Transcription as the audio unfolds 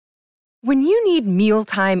When you need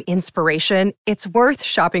mealtime inspiration, it's worth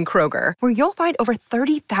shopping Kroger, where you'll find over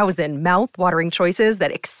 30,000 mouth-watering choices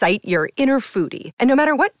that excite your inner foodie. And no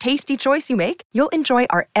matter what tasty choice you make, you'll enjoy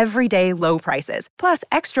our everyday low prices, plus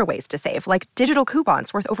extra ways to save, like digital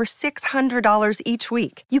coupons worth over $600 each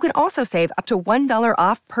week. You can also save up to $1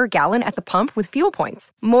 off per gallon at the pump with fuel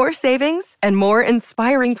points. More savings and more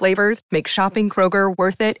inspiring flavors make shopping Kroger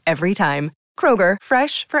worth it every time. Kroger,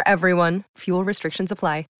 fresh for everyone. Fuel restrictions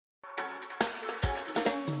apply.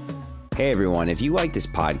 Hey everyone, if you like this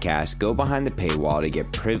podcast, go behind the paywall to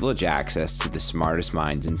get privileged access to the smartest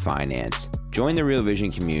minds in finance. Join the Real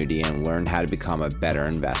Vision community and learn how to become a better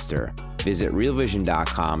investor. Visit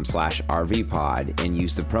realvision.com/RVPod and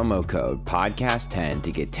use the promo code podcast10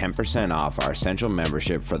 to get 10% off our essential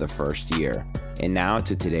membership for the first year. And now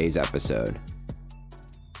to today's episode.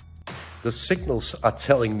 The signals are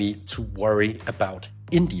telling me to worry about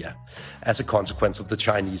India as a consequence of the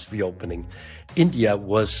Chinese reopening. India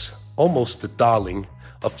was almost the darling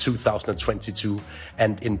of 2022,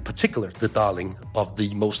 and in particular, the darling of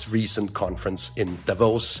the most recent conference in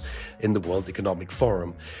Davos in the World Economic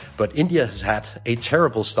Forum. But India has had a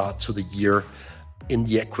terrible start to the year in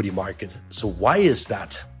the equity market. So why is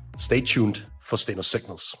that? Stay tuned for Steno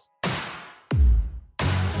Signals.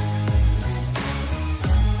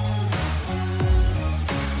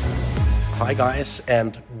 Hi guys,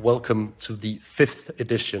 and welcome to the 5th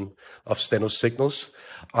edition of Steno Signals.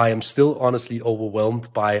 I am still honestly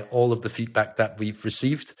overwhelmed by all of the feedback that we've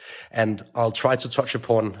received, and I'll try to touch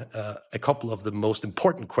upon a couple of the most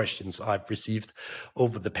important questions I've received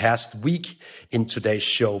over the past week in today's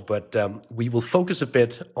show. But we will focus a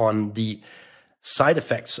bit on the side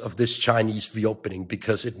effects of this Chinese reopening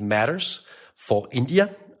because it matters for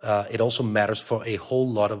India. It also matters for a whole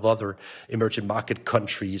lot of other emerging market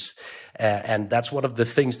countries. And that's one of the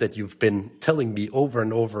things that you've been telling me over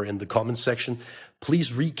and over in the comments section.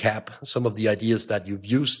 Please recap some of the ideas that you've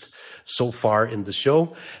used so far in the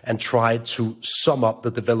show and try to sum up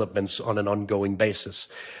the developments on an ongoing basis.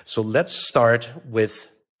 So let's start with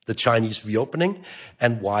the Chinese reopening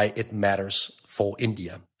and why it matters for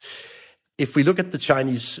India. If we look at the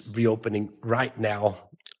Chinese reopening right now,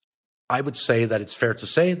 I would say that it's fair to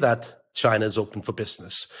say that China is open for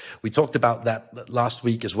business. We talked about that last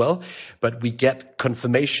week as well, but we get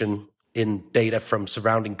confirmation in data from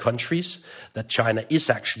surrounding countries that China is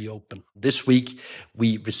actually open. This week,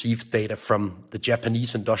 we received data from the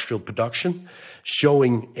Japanese industrial production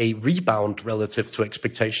showing a rebound relative to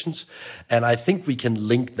expectations. And I think we can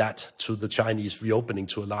link that to the Chinese reopening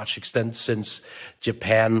to a large extent, since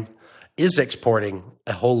Japan is exporting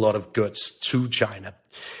a whole lot of goods to China.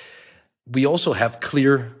 We also have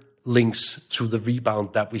clear links to the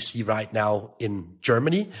rebound that we see right now in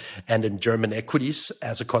Germany and in German equities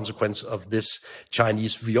as a consequence of this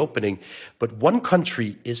Chinese reopening. But one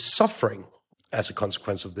country is suffering as a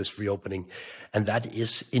consequence of this reopening, and that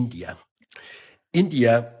is India.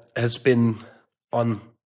 India has been on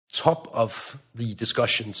top of the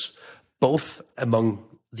discussions, both among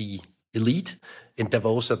the elite in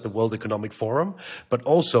Davos at the World Economic Forum, but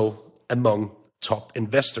also among top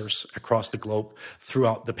investors across the globe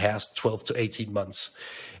throughout the past 12 to 18 months.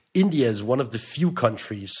 India is one of the few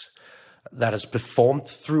countries that has performed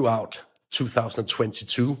throughout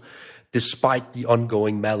 2022, despite the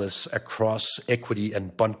ongoing malice across equity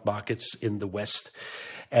and bond markets in the West.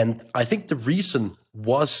 And I think the reason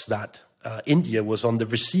was that India was on the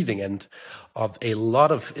receiving end of a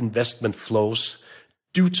lot of investment flows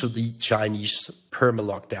due to the Chinese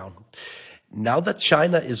perma-lockdown. Now that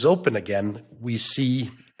China is open again, we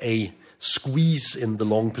see a squeeze in the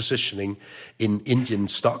long positioning in Indian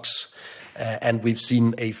stocks. And we've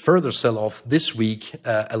seen a further sell-off this week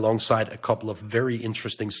alongside a couple of very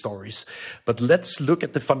interesting stories. But let's look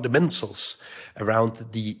at the fundamentals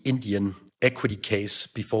around the Indian equity case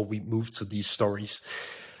before we move to these stories.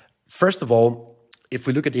 First of all, if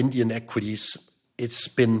we look at Indian equities, it's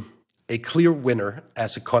been a clear winner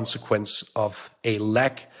as a consequence of a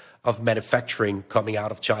lack of manufacturing coming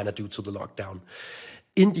out of China due to the lockdown.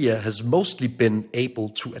 India has mostly been able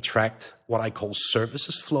to attract what I call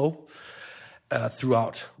services flow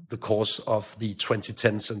throughout the course of the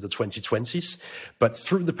 2010s and the 2020s. But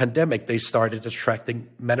through the pandemic, they started attracting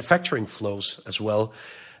manufacturing flows as well,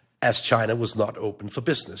 as China was not open for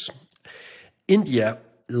business. India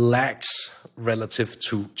lacks relative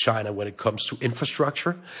to China when it comes to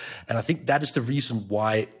infrastructure. And I think that is the reason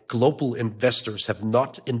why global investors have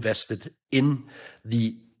not invested in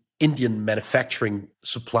the Indian manufacturing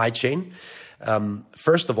supply chain.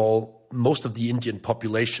 First of all, most of the Indian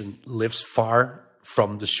population lives far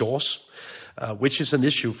from the shores. which is an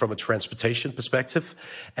issue from a transportation perspective.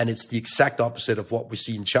 And it's the exact opposite of what we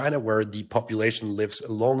see in China, where the population lives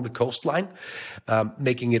along the coastline,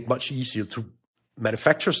 making it much easier to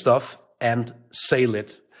manufacture stuff and sail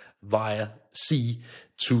it via sea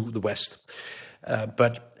to the West.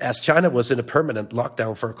 But as China was in a permanent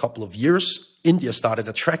lockdown for a couple of years, India started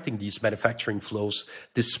attracting these manufacturing flows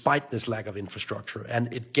despite this lack of infrastructure,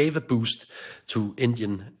 and it gave a boost to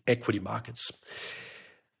Indian equity markets.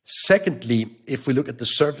 Secondly, if we look at the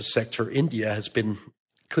service sector, India has been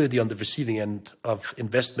clearly on the receiving end of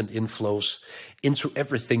investment inflows into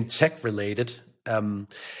everything tech-related,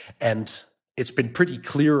 and it's been pretty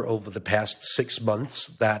clear over the past 6 months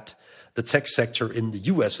that the tech sector in the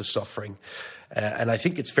US is suffering. And I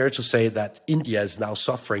think it's fair to say that India is now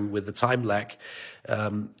suffering with the time lag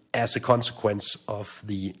as a consequence of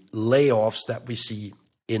the layoffs that we see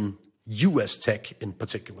in US tech in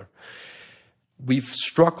particular. We've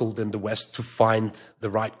struggled in the West to find the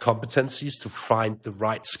right competencies, to find the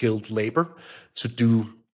right skilled labor to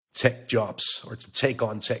do tech jobs or to take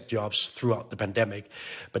on tech jobs throughout the pandemic.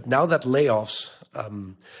 But now that layoffs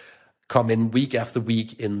come in week after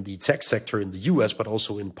week in the tech sector in the US, but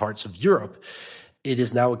also in parts of Europe, it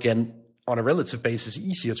is now again, on a relative basis,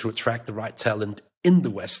 easier to attract the right talent in the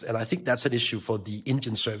West. And I think that's an issue for the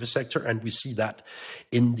Indian service sector. And we see that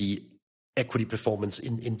in the equity performance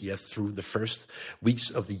in India through the first weeks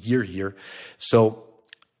of the year here. So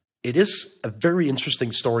it is a very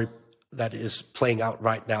interesting story that is playing out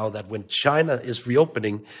right now, that when China is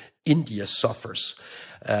reopening, India suffers.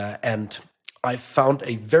 And I found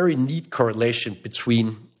a very neat correlation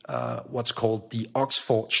between what's called the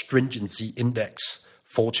Oxford Stringency Index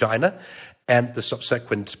for China and the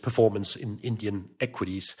subsequent performance in Indian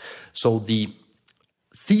equities. So the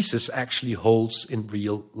thesis actually holds in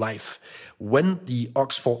real life. When the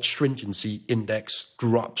Oxford Stringency Index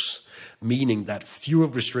drops, meaning that fewer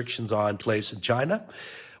restrictions are in place in China,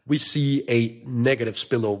 we see a negative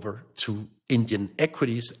spillover to Indian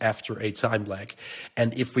equities after a time lag.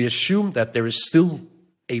 And if we assume that there is still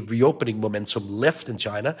a reopening momentum left in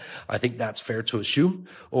China, I think that's fair to assume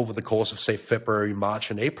over the course of, say, February, March,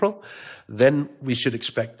 and April, then we should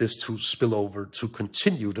expect this to spill over to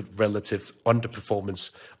continued relative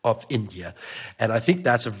underperformance of India. And I think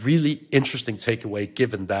that's a really interesting takeaway,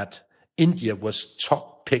 given that India was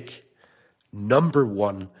top pick number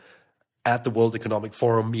one at the World Economic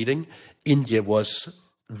Forum meeting. India was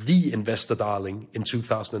the investor darling in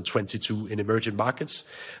 2022 in emerging markets.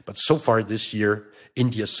 But so far this year,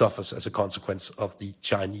 India suffers as a consequence of the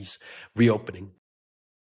Chinese reopening.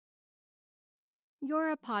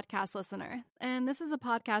 You're a podcast listener, and this is a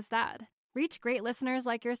podcast ad. Reach great listeners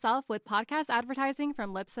like yourself with podcast advertising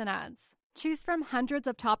from Libsyn Ads. Choose from hundreds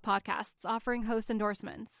of top podcasts offering host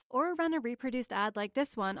endorsements, or run a reproduced ad like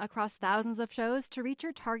this one across thousands of shows to reach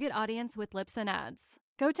your target audience with Libsyn Ads.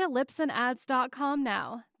 Go to libsynads.com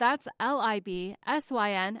now. That's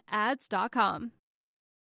LIBSYN ads.com.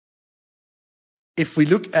 If we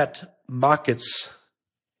look at markets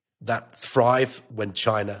that thrive when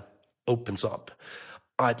China opens up,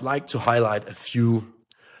 I'd like to highlight a few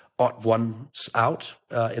odd ones out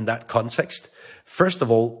in that context. First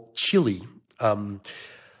of all, Chile.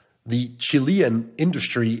 The Chilean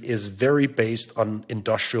industry is very based on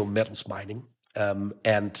industrial metals mining,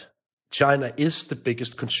 and China is the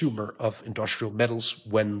biggest consumer of industrial metals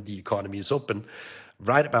when the economy is open.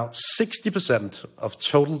 Right about 60% of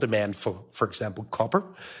total demand for example, copper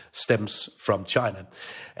stems from China.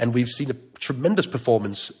 And we've seen a tremendous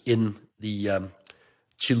performance in the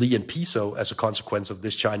Chilean peso as a consequence of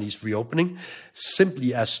this Chinese reopening,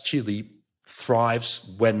 simply as Chile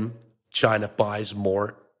thrives when China buys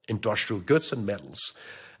more industrial goods and metals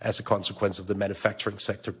as a consequence of the manufacturing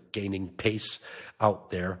sector gaining pace out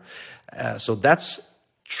there. So that's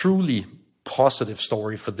truly positive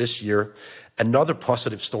story for this year. Another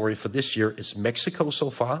positive story for this year is Mexico so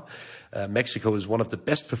far. Mexico is one of the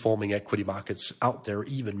best performing equity markets out there,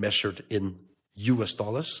 even measured in US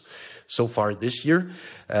dollars so far this year.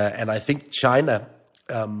 And I think China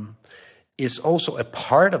is also a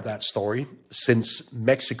part of that story, since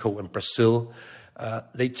Mexico and Brazil,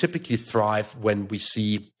 they typically thrive when we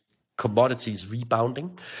see commodities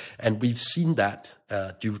rebounding. And we've seen that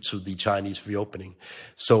due to the Chinese reopening.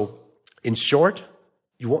 So in short,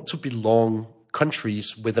 you want to be long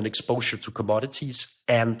countries with an exposure to commodities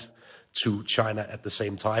and to China at the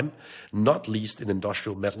same time, not least in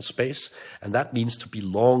industrial metal space. And that means to be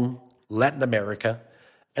long Latin America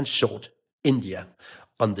and short India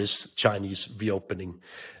on this Chinese reopening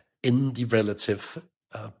in the relative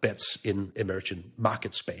bets in emerging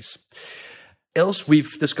market space. Else,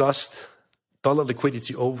 we've discussed dollar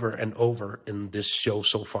liquidity over and over in this show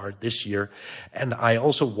so far this year. And I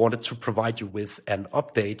also wanted to provide you with an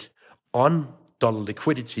update on dollar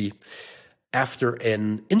liquidity after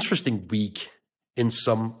an interesting week in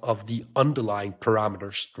some of the underlying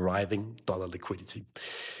parameters driving dollar liquidity.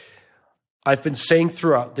 I've been saying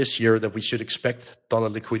throughout this year that we should expect dollar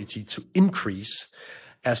liquidity to increase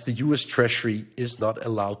as the US Treasury is not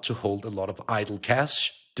allowed to hold a lot of idle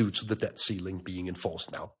cash due to the debt ceiling being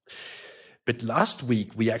enforced now. But last week,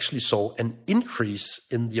 we actually saw an increase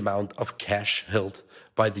in the amount of cash held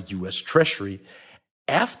by the US Treasury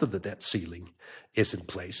after the debt ceiling is in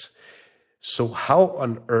place. So how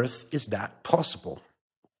on earth is that possible?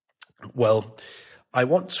 Well, I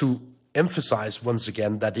want to emphasize once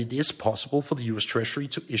again that it is possible for the US Treasury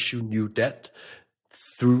to issue new debt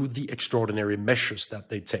through the extraordinary measures that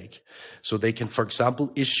they take. So they can, for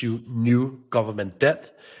example, issue new government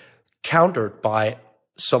debt countered by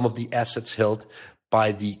some of the assets held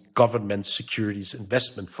by the Government Securities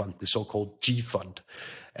Investment Fund, the so-called G Fund.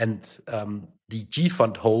 And the G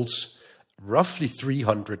Fund holds roughly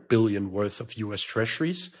 300 billion worth of US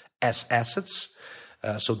Treasuries as assets.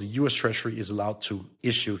 So the US Treasury is allowed to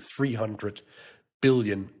issue 300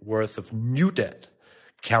 billion worth of new debt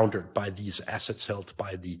countered by these assets held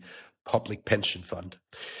by the Public Pension Fund.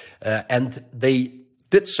 And they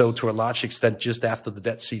did so to a large extent just after the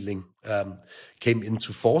debt ceiling came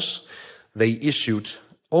into force. They issued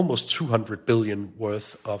almost 200 billion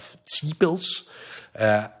worth of T-bills.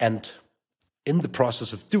 And in the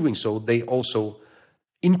process of doing so, they also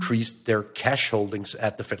increased their cash holdings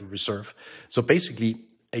at the Federal Reserve. So basically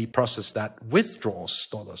a process that withdraws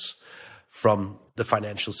dollars from the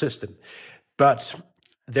financial system. But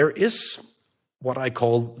there is what I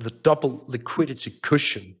call the double liquidity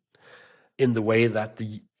cushion in the way that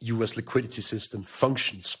the US liquidity system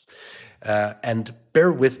functions. And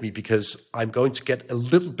bear with me because I'm going to get a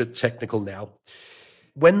little bit technical now.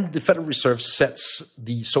 When the Federal Reserve sets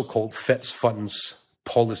the so-called Fed funds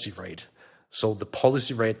policy rate, so the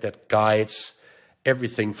policy rate that guides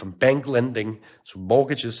everything from bank lending to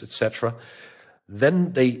mortgages, etc.,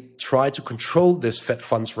 then they try to control this Fed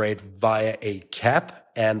funds rate via a cap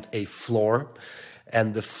and a floor.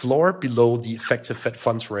 And the floor below the effective Fed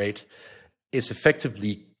funds rate is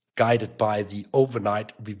effectively guided by the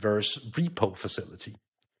overnight reverse repo facility.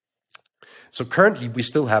 So currently, we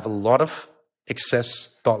still have a lot of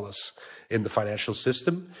excess dollars in the financial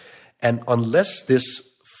system. And unless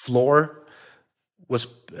this floor was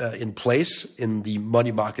in place in the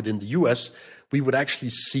money market in the US, we would actually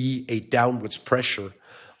see a downwards pressure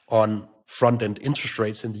on front-end interest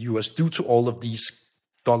rates in the US due to all of these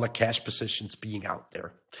dollar cash positions being out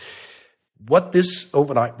there. What this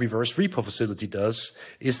overnight reverse repo facility does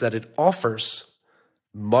is that it offers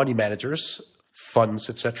money managers, funds,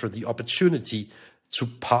 etc., the opportunity to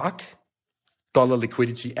park dollar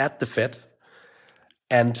liquidity at the Fed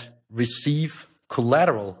and receive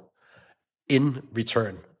collateral in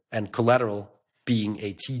return, and collateral being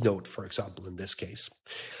a T-note, for example, in this case.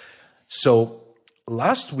 So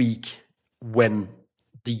last week, when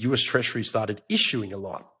the US Treasury started issuing a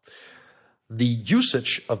lot, the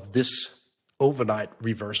usage of this overnight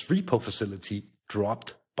reverse repo facility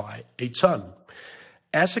dropped by a ton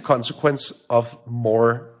as a consequence of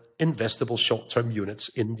more investable short-term units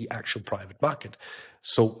in the actual private market.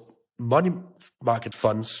 So money market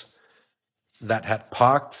funds that had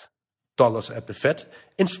parked dollars at the Fed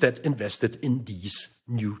instead invested in these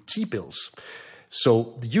new T-bills.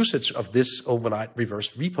 So the usage of this overnight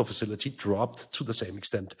reverse repo facility dropped to the same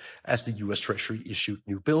extent as the US Treasury issued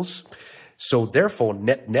new bills. So therefore,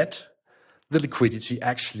 net, the liquidity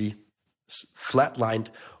actually flatlined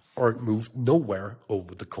or moved nowhere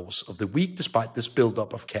over the course of the week, despite this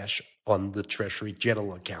buildup of cash on the Treasury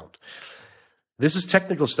General account. This is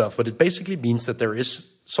technical stuff, but it basically means that there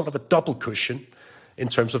is sort of a double cushion in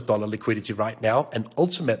terms of dollar liquidity right now, and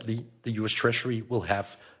ultimately the US Treasury will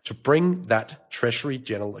have to bring that Treasury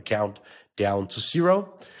General account down to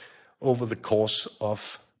zero over the course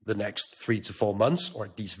of the next 3 to 4 months, or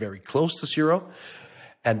at least very close to zero.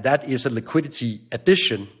 And that is a liquidity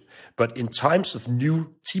addition. But in times of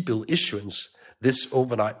new T-bill issuance, this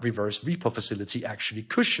overnight reverse repo facility actually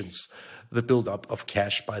cushions the buildup of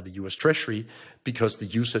cash by the US Treasury because the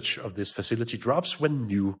usage of this facility drops when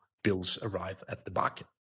new bills arrive at the market.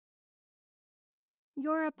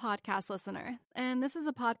 You're a podcast listener, and this is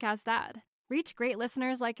a podcast ad. Reach great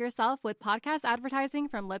listeners like yourself with podcast advertising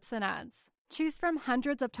from Libsyn Ads. Choose from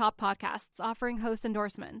hundreds of top podcasts offering host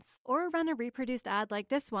endorsements, or run a reproduced ad like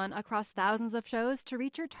this one across thousands of shows to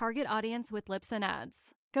reach your target audience with Libsyn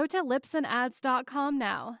Ads. Go to libsynads.com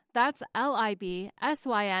now. That's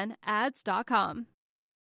LIBSYN ads.com.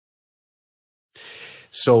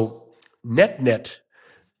 So net,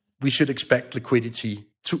 we should expect liquidity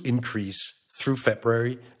to increase through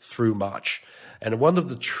February, through March. And one of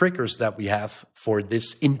the triggers that we have for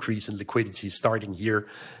this increase in liquidity starting here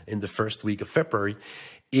in the first week of February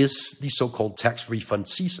is the so-called tax refund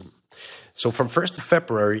season. So from 1st of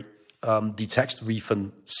February, the tax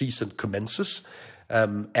refund season commences.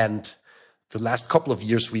 And the last couple of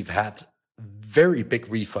years, we've had very big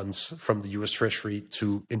refunds from the US Treasury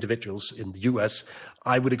to individuals in the US.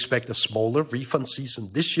 I would expect a smaller refund season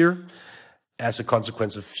this year as a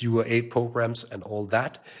consequence of fewer aid programs and all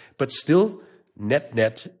that. But still,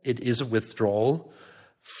 net, it is a withdrawal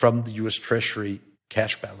from the US Treasury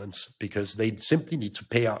cash balance because they simply need to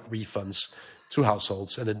pay out refunds to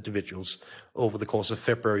households and individuals over the course of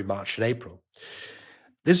February, March, and April.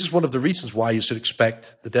 This is one of the reasons why you should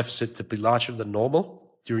expect the deficit to be larger than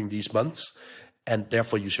normal during these months. And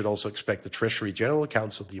therefore, you should also expect the Treasury General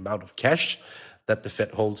Account, so the amount of cash that the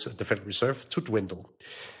Fed holds at the Federal Reserve, to dwindle.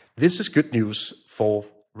 This is good news for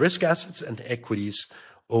risk assets and equities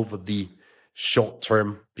over the short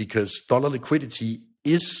term because dollar liquidity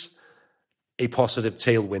is a positive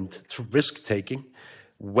tailwind to risk taking.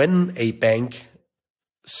 When a bank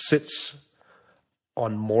sits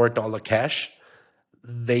on more dollar cash,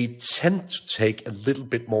 they tend to take a little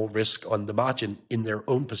bit more risk on the margin in their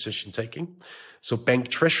own position taking. So bank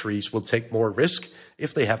treasuries will take more risk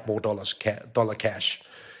if they have more dollar cash.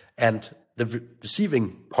 And the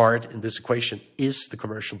receiving part in this equation is the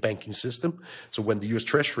commercial banking system. So when the US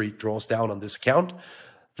Treasury draws down on this account,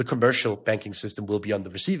 the commercial banking system will be on the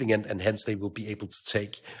receiving end, and hence they will be able to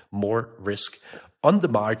take more risk on the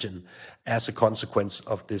margin as a consequence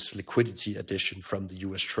of this liquidity addition from the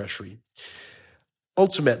US Treasury.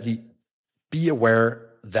 Ultimately, be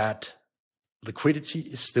aware that liquidity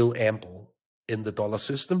is still ample in the dollar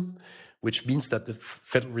system, which means that the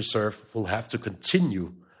Federal Reserve will have to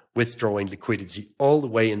continue withdrawing liquidity all the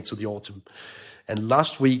way into the autumn. And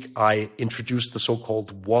last week, I introduced the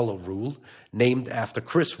so-called Waller Rule, named after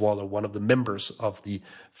Chris Waller, one of the members of the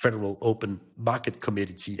Federal Open Market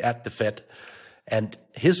Committee at the Fed. And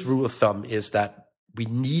his rule of thumb is that we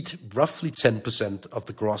need roughly 10% of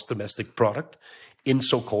the gross domestic product in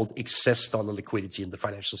so-called excess dollar liquidity in the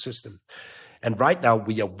financial system. And right now,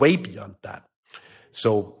 we are way beyond that.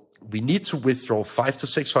 So we need to withdraw 500 to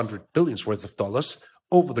 600 billion worth of dollars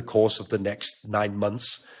over the course of the next 9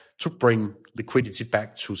 months to bring liquidity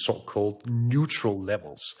back to so-called neutral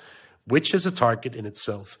levels, which is a target in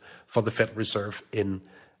itself for the Federal Reserve in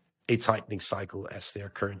a tightening cycle as they are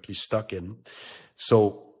currently stuck in.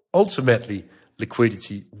 So ultimately,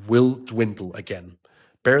 liquidity will dwindle again.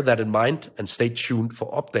 Bear that in mind and stay tuned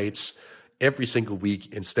for updates every single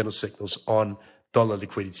week in Steno Signals on dollar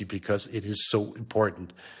liquidity because it is so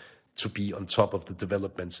important to be on top of the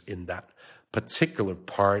developments in that particular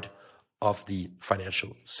part of the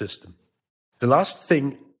financial system. The last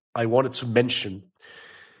thing I wanted to mention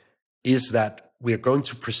is that we are going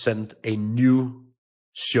to present a new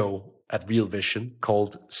show at Real Vision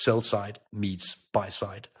called Sell Side Meets Buy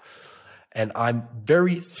Side. And I'm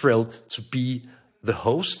very thrilled to be the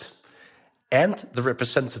host and the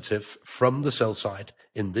representative from the sell side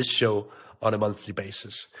in this show on a monthly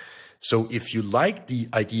basis. So if you like the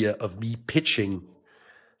idea of me pitching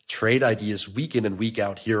trade ideas week in and week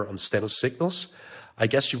out here on Steno Signals, I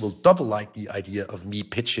guess you will double like the idea of me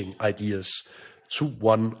pitching ideas to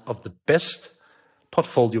one of the best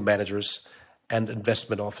portfolio managers and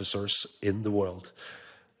investment officers in the world.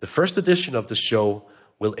 The first edition of the show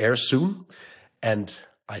will air soon, and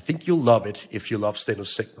I think you'll love it if you love Steno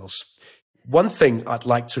Signals. One thing I'd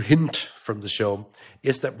like to hint from the show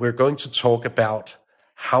is that we're going to talk about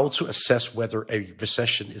how to assess whether a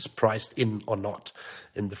recession is priced in or not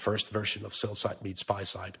in the first version of Sell Side Meets Buy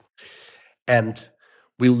Side. And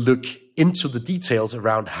we'll look into the details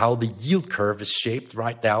around how the yield curve is shaped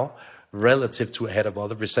right now relative to ahead of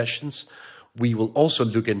other recessions. We will also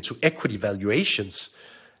look into equity valuations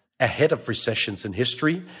ahead of recessions in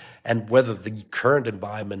history and whether the current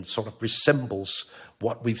environment sort of resembles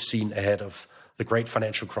what we've seen ahead of the great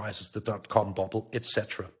financial crisis, the dot-com bubble,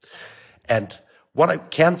 etc. And what I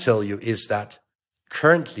can tell you is that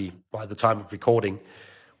currently, by the time of recording,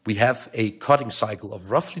 we have a cutting cycle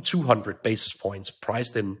of roughly 200 basis points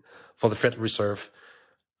priced in for the Federal Reserve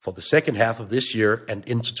for the second half of this year and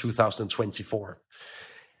into 2024.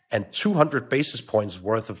 And 200 basis points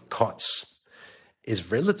worth of cuts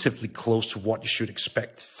is relatively close to what you should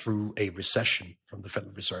expect through a recession from the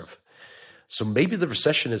Federal Reserve. So maybe the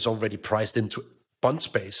recession is already priced into bond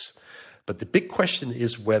space, But the big question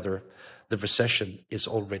is whether the recession is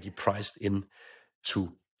already priced in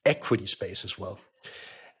to equity space as well.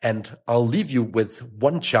 And I'll leave you with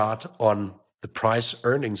one chart on the price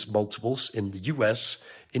earnings multiples in the US,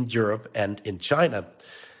 in Europe, and in China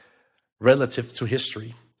relative to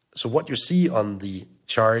history. So what you see on the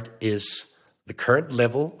chart is the current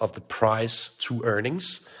level of the price to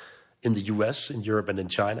earnings in the US, in Europe, and in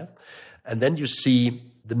China. And then you see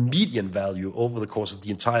the median value over the course of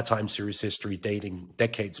the entire time series history dating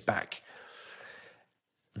decades back.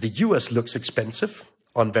 The US looks expensive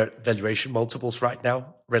on valuation multiples right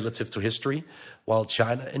now relative to history, while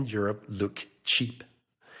China and Europe look cheap.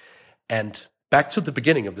 And back to the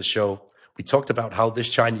beginning of the show, we talked about how this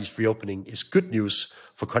Chinese reopening is good news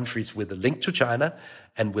for countries with a link to China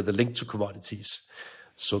and with a link to commodities.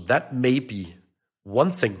 So that may be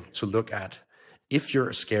one thing to look at if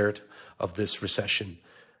you're scared of this recession.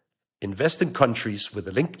 Invest in countries with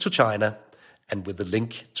a link to China and with a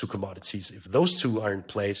link to commodities. If those two are in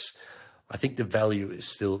place, I think the value is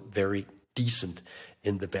still very decent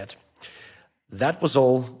in the bet. That was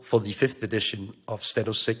all for the 5th edition of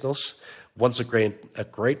Steno Signals. Once again, a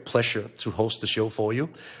great pleasure to host the show for you.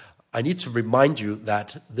 I need to remind you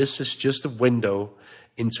that this is just a window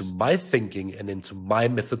into my thinking and into my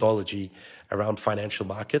methodology around financial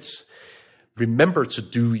markets. Remember to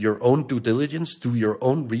do your own due diligence, do your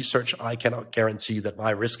own research. I cannot guarantee that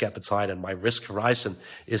my risk appetite and my risk horizon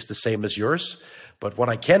is the same as yours. But what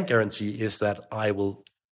I can guarantee is that I will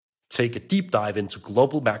take a deep dive into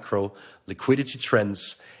global macro, liquidity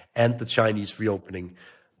trends, and the Chinese reopening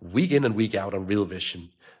week in and week out on Real Vision.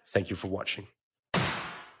 Thank you for watching.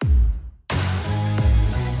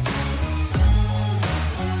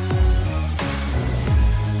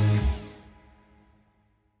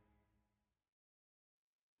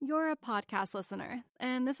 You're a podcast listener,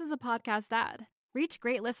 and this is a podcast ad. Reach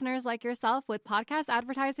great listeners like yourself with podcast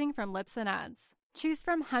advertising from Libsyn Ads. Choose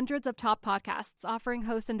from hundreds of top podcasts offering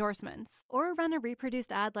host endorsements, or run a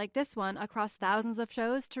reproduced ad like this one across thousands of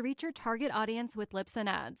shows to reach your target audience with Libsyn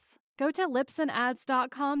Ads. Go to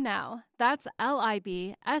libsynads.com now. That's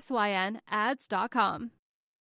LIBSYN ads.com.